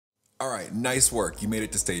All right, nice work. You made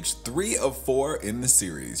it to stage 3 of 4 in the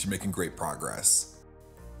series. You're making great progress.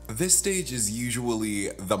 This stage is usually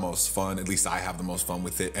the most fun, at least I have the most fun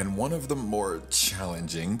with it, and one of the more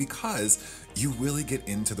challenging because you really get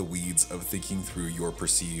into the weeds of thinking through your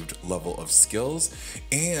perceived level of skills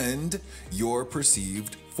and your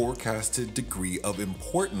perceived forecasted degree of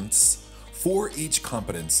importance for each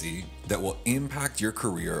competency that will impact your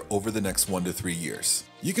career over the next 1 to 3 years.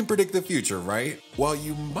 You can predict the future, right? While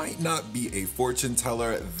you might not be a fortune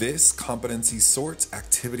teller, this competency sorts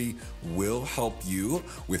activity will help you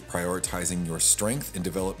with prioritizing your strength and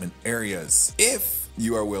development areas. If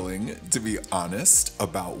you are willing to be honest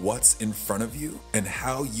about what's in front of you and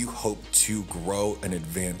how you hope to grow and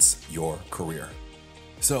advance your career.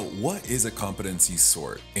 So, what is a competency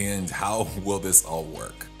sort and how will this all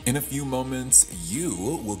work? In a few moments,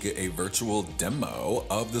 you will get a virtual demo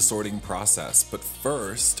of the sorting process, but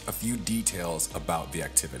first, a few details about the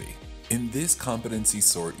activity. In this competency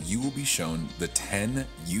sort, you will be shown the 10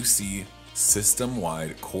 UC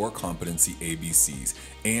system-wide core competency ABCs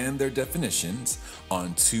and their definitions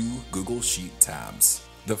on 2 Google Sheet tabs.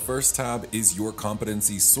 The first tab is your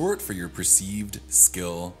competency sort for your perceived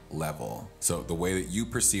skill level. So the way that you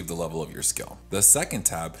perceive the level of your skill. The second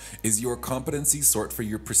tab is your competency sort for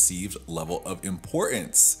your perceived level of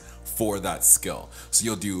importance for that skill. So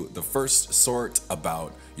you'll do the first sort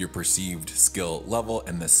about your perceived skill level,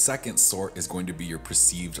 and the second sort is going to be your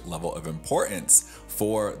perceived level of importance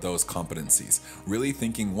for those competencies. Really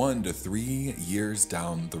thinking 1 to 3 years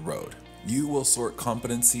down the road. You will sort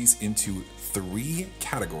competencies into 3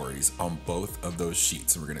 categories on both of those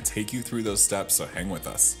sheets. And we're going to take you through those steps, so hang with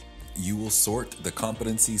us. You will sort the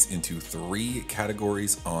competencies into 3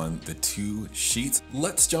 categories on the 2 sheets.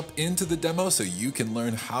 Let's jump into the demo so you can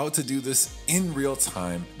learn how to do this in real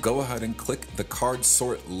time. Go ahead and click the card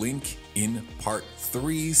sort link in part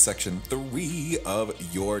 3, section 3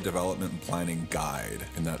 of your development and planning guide.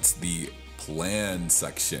 And that's the plan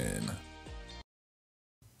section.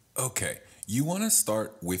 Okay, you want to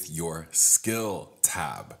start with your skill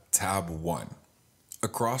tab, tab 1.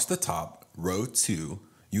 Across the top, row 2,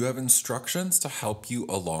 you have instructions to help you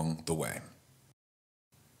along the way.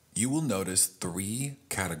 You will notice 3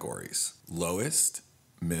 categories: lowest,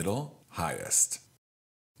 middle, highest.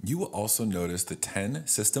 You will also notice the 10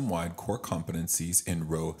 system-wide core competencies in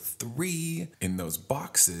row 3 in those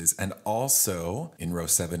boxes, and also in row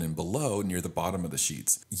 7 and below near the bottom of the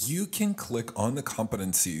sheets. You can click on the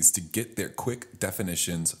competencies to get their quick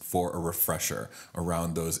definitions for a refresher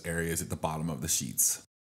around those areas at the bottom of the sheets.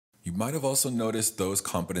 You might have also noticed those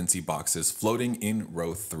competency boxes floating in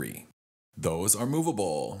row 3. Those are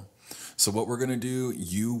movable. So what we're going to do,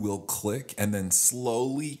 you will click and then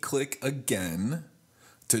slowly click again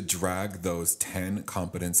to drag those 10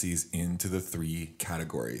 competencies into the 3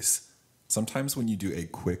 categories. Sometimes when you do a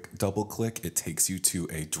quick double click, it takes you to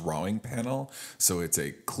a drawing panel. So it's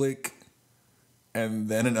a click and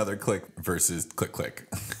then another click versus click, click.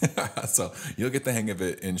 So you'll get the hang of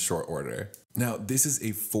it in short order. Now, this is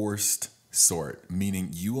a forced sort,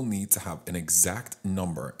 meaning you will need to have an exact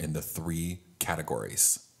number in the 3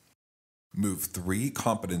 categories. Move 3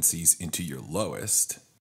 competencies into your lowest.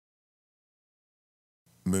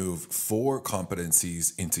 Move 4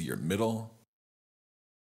 competencies into your middle,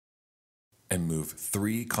 and move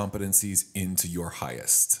 3 competencies into your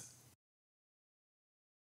highest.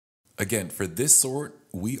 Again, for this sort,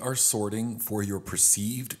 we are sorting for your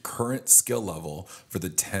perceived current skill level for the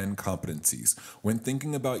 10 competencies. When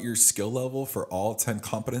thinking about your skill level for all 10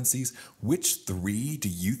 competencies, which 3 do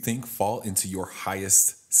you think fall into your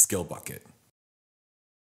highest skill bucket?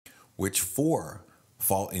 Which 4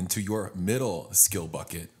 fall into your middle skill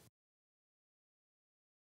bucket?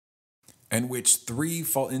 And which 3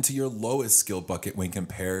 fall into your lowest skill bucket when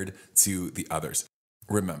compared to the others?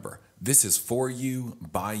 Remember, this is for you,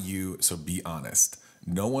 by you, so be honest.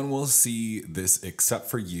 No one will see this except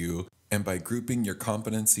for you, and by grouping your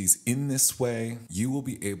competencies in this way, you will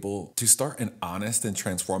be able to start an honest and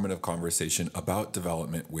transformative conversation about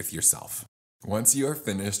development with yourself. Once you are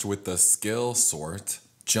finished with the skill sort,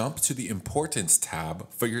 jump to the importance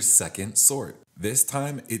tab for your second sort. This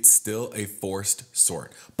time, it's still a forced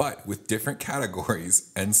sort, but with different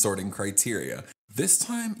categories and sorting criteria. This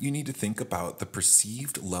time, you need to think about the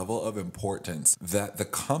perceived level of importance that the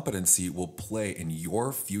competency will play in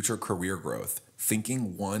your future career growth,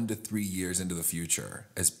 thinking 1 to 3 years into the future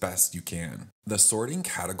as best you can. The sorting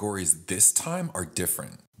categories this time are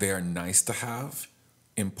different. They are nice to have,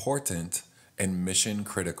 important, and mission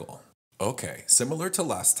critical. Okay, similar to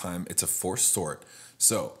last time, it's a forced sort.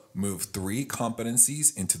 So move 3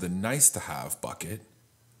 competencies into the nice to have bucket,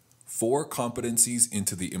 4 competencies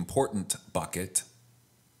into the important bucket,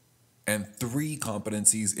 and 3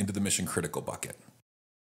 competencies into the mission critical bucket.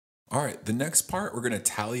 All right, the next part, we're going to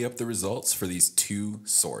tally up the results for these 2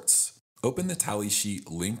 sorts. Open the tally sheet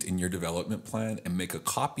linked in your development plan and make a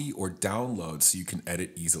copy or download so you can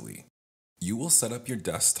edit easily. You will set up your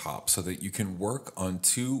desktop so that you can work on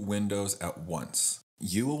 2 windows at once.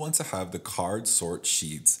 You will want to have the card sort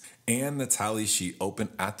sheets and the tally sheet open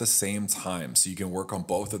at the same time so you can work on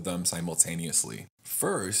both of them simultaneously.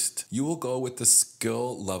 First, you will go with the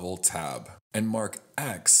skill level tab and mark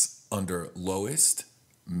X under lowest,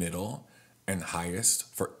 middle, and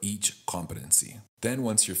highest for each competency. Then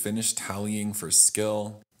once you're finished tallying for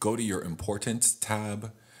skill, go to your important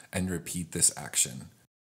tab and repeat this action.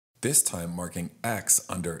 This time marking X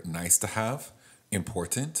under nice to have,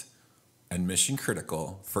 important, and mission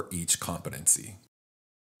critical for each competency.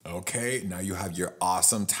 Okay, now you have your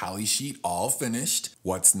awesome tally sheet all finished.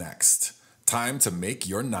 What's next? Time to make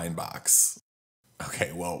your 9-box.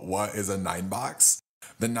 Okay, well, what is a 9-box?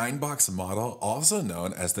 The 9-box model, also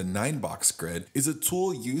known as the 9-box grid, is a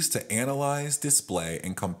tool used to analyze, display,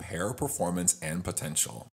 and compare performance and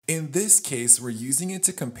potential. In this case, we're using it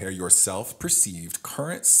to compare your self-perceived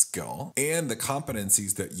current skill and the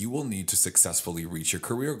competencies that you will need to successfully reach your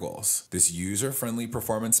career goals. This user-friendly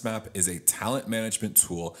performance map is a talent management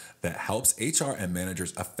tool that helps HR and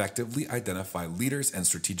managers effectively identify leaders and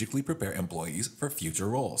strategically prepare employees for future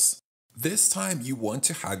roles. This time, you want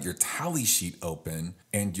to have your tally sheet open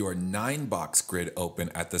and your 9-box grid open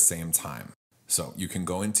at the same time. So you can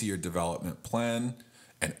go into your development plan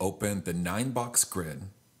and open the 9-box grid.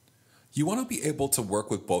 You want to be able to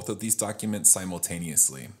work with both of these documents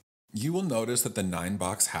simultaneously. You will notice that the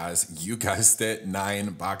 9-box has, you guessed it, 9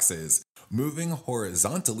 boxes. Moving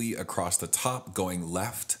horizontally across the top, going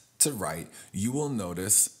left to right, you will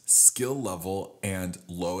notice skill level and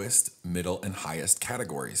lowest, middle, and highest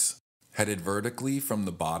categories. Headed vertically from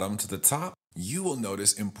the bottom to the top, you will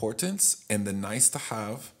notice importance and the nice to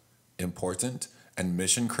have, important, and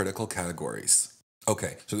mission critical categories.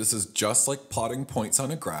 Okay, so this is just like plotting points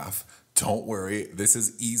on a graph. Don't worry, this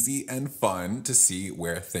is easy and fun to see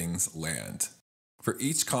where things land. For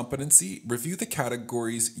each competency, review the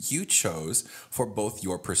categories you chose for both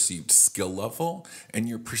your perceived skill level and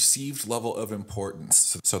your perceived level of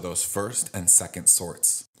importance, so those first and second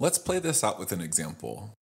sorts. Let's play this out with an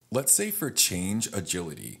example. Let's say for change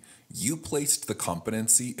agility, you placed the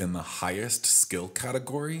competency in the highest skill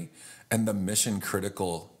category and the mission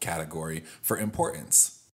critical category for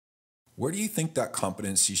importance. Where do you think that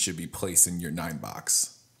competency should be placed in your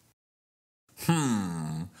 9-box?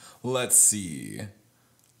 Let's see.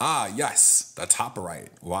 Yes, the top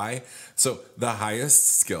right. Why? So the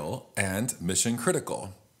highest skill and mission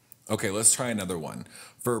critical. Okay, let's try another one.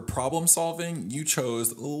 For problem solving, you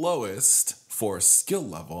chose lowest for skill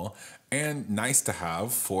level and nice to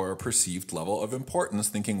have for perceived level of importance,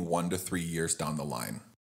 thinking 1 to 3 years down the line.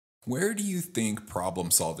 Where do you think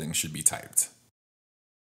problem solving should be typed?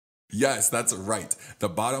 Yes, that's right. The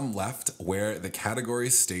bottom left, where the category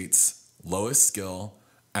states lowest skill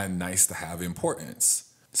and nice to have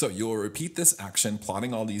importance. So you'll repeat this action,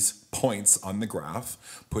 plotting all these points on the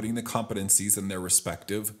graph, putting the competencies in their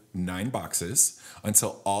respective 9 boxes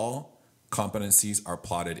until all competencies are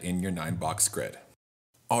plotted in your 9-box grid.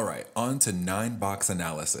 All right, on to 9-box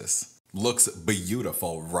analysis. Looks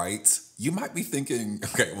beautiful, right? You might be thinking,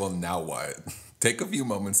 okay, well, now what? Take a few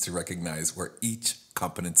moments to recognize where each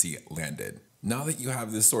competency landed. Now that you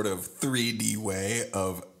have this sort of 3D way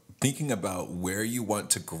of thinking about where you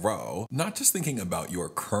want to grow, not just thinking about your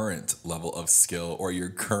current level of skill or your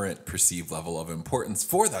current perceived level of importance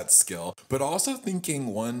for that skill, but also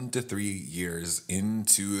thinking 1 to 3 years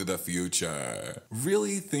into the future.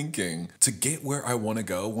 Really thinking, to get where I want to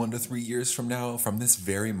go 1 to 3 years from now, from this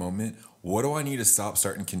very moment, what do I need to stop,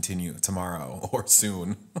 start, and continue tomorrow or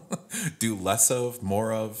soon? Do less of,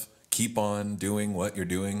 more of, keep on doing what you're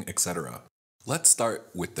doing, etc. Let's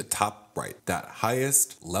start with the top right, that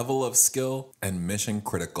highest level of skill and mission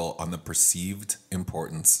critical on the perceived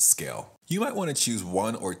importance scale. You might want to choose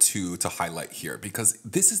 1 or 2 to highlight here because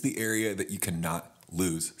this is the area that you cannot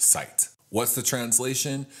lose sight. What's the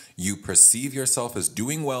translation? You perceive yourself as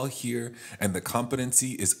doing well here, and the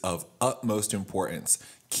competency is of utmost importance.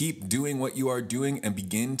 Keep doing what you are doing and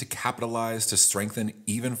begin to capitalize to strengthen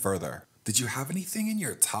even further. Did you have anything in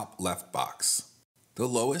your top left box? The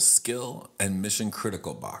lowest skill and mission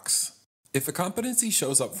critical box. If a competency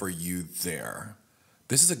shows up for you there,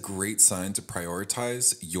 this is a great sign to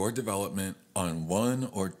prioritize your development on 1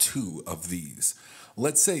 or 2 of these.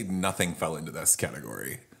 Let's say nothing fell into this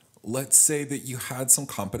category. Let's say that you had some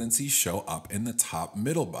competencies show up in the top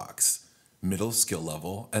middle box, middle skill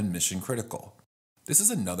level, and mission critical. This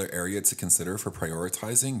is another area to consider for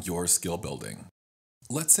prioritizing your skill building.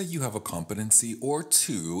 Let's say you have a competency or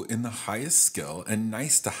two in the highest skill and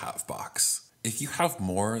nice to have box. If you have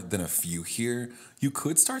more than a few here, you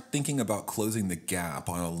could start thinking about closing the gap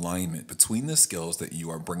on alignment between the skills that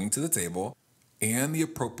you are bringing to the table and the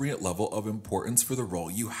appropriate level of importance for the role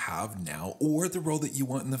you have now or the role that you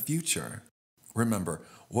want in the future. Remember,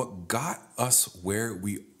 what got us where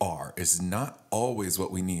we are is not always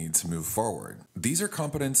what we need to move forward. These are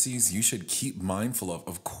competencies you should keep mindful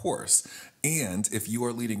of course. And if you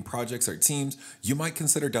are leading projects or teams, you might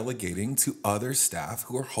consider delegating to other staff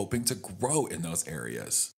who are hoping to grow in those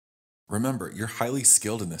areas. Remember, you're highly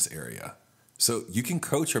skilled in this area, so you can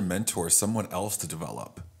coach or mentor someone else to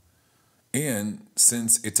develop. And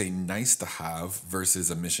since it's a nice to have versus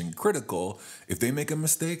a mission critical, if they make a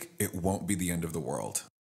mistake, it won't be the end of the world.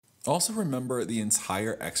 Also remember, the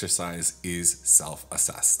entire exercise is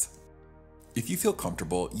self-assessed. If you feel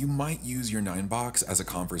comfortable, you might use your 9 box as a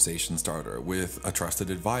conversation starter with a trusted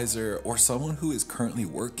advisor or someone who is currently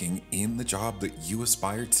working in the job that you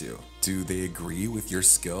aspire to. Do they agree with your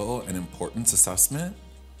skill and importance assessment?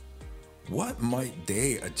 What might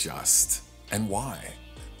they adjust and why?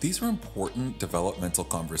 These are important developmental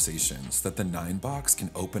conversations that the 9 box can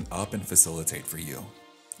open up and facilitate for you.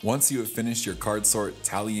 Once you have finished your card sort,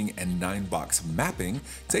 tallying, and 9 box mapping,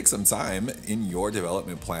 take some time in your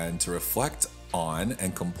development plan to reflect on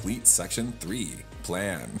and complete section 3,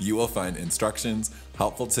 plan. You will find instructions,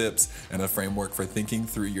 helpful tips, and a framework for thinking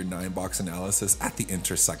through your 9 box analysis at the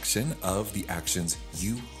intersection of the actions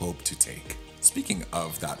you hope to take. Speaking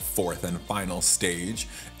of that 4th and final stage,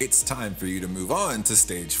 it's time for you to move on to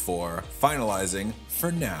stage 4, finalizing,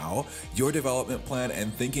 for now, your development plan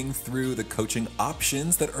and thinking through the coaching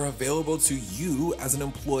options that are available to you as an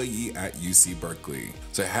employee at UC Berkeley.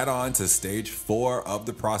 So head on to stage 4 of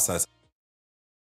the process.